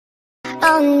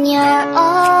on your own.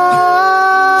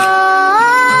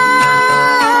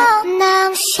 Now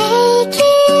I'm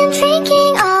shaking,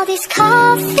 drinking all this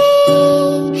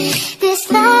coffee.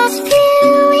 This last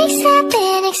few weeks have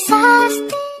been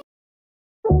exhausting.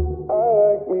 I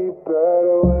like me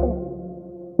better when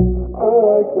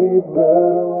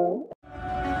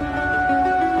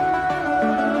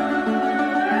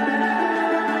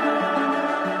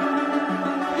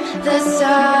the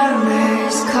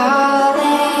summer's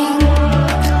calling.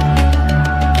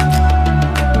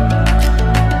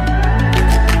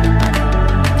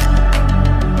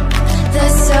 The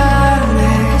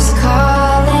summer's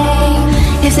calling.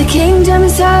 If the kingdom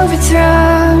is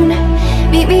overthrown,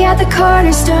 meet me at the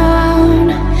cornerstone.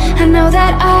 I know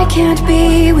that I can't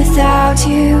be without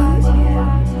you.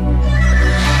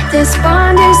 This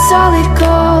bond is solid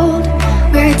gold.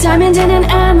 We're a diamond and an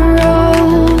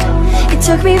emerald. It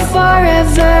took me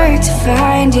forever to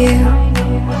find you.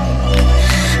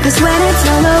 'Cause when it's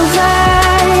all over,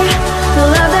 the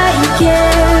love that you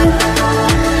give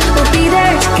will be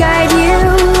there to guide you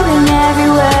in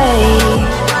every way.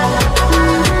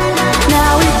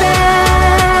 Now we've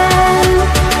been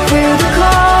through the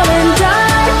cold and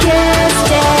darkest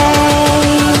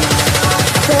days.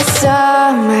 The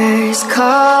summer's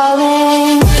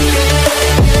calling.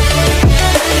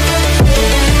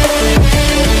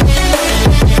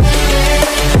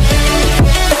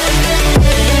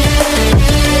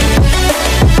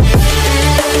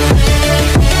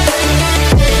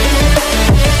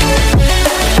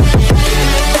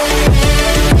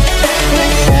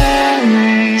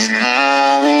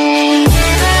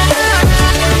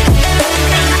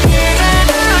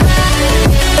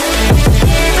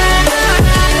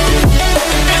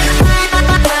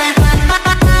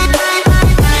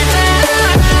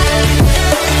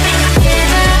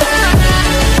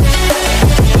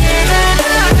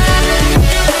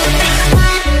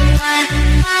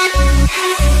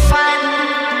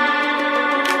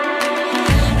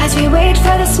 As we wait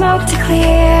for the smoke to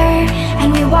clear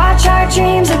and we watch our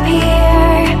dreams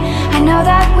appear, I know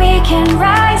that we can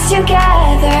rise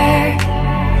together.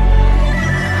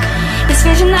 This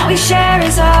vision that we share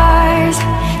is ours.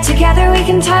 Together we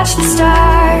can touch the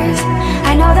stars.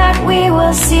 I know that we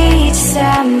will see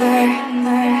December.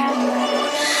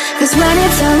 'Cause when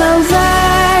it's all over,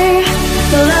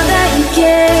 the love that you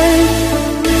give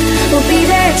will be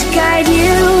there to guide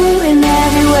you in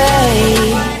every way.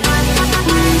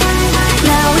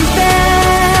 Now we've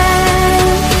been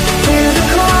through the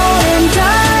cold and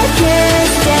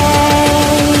darkest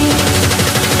days.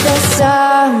 The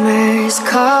summer's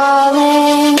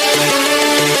calling.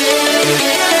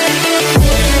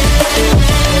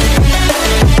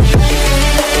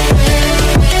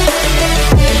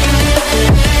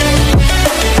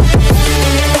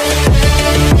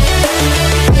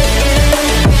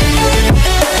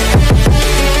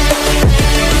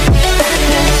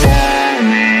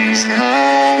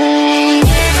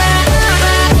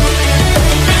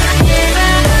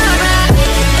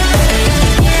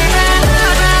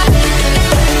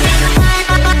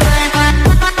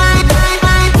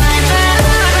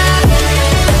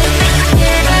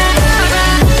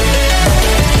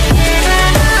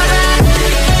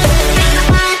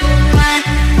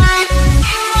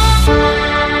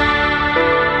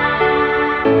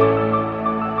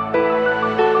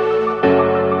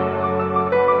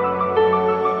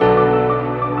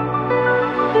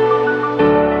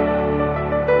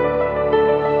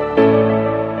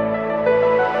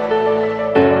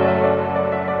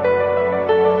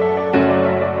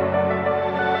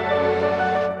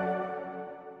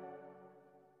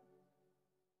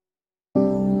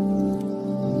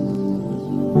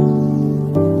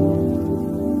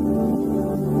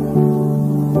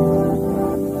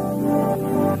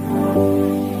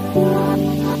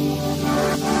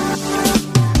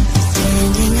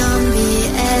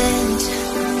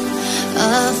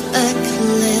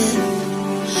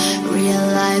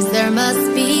 There must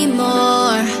be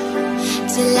more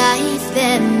to life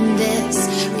than this.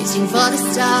 Reaching for the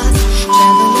stars.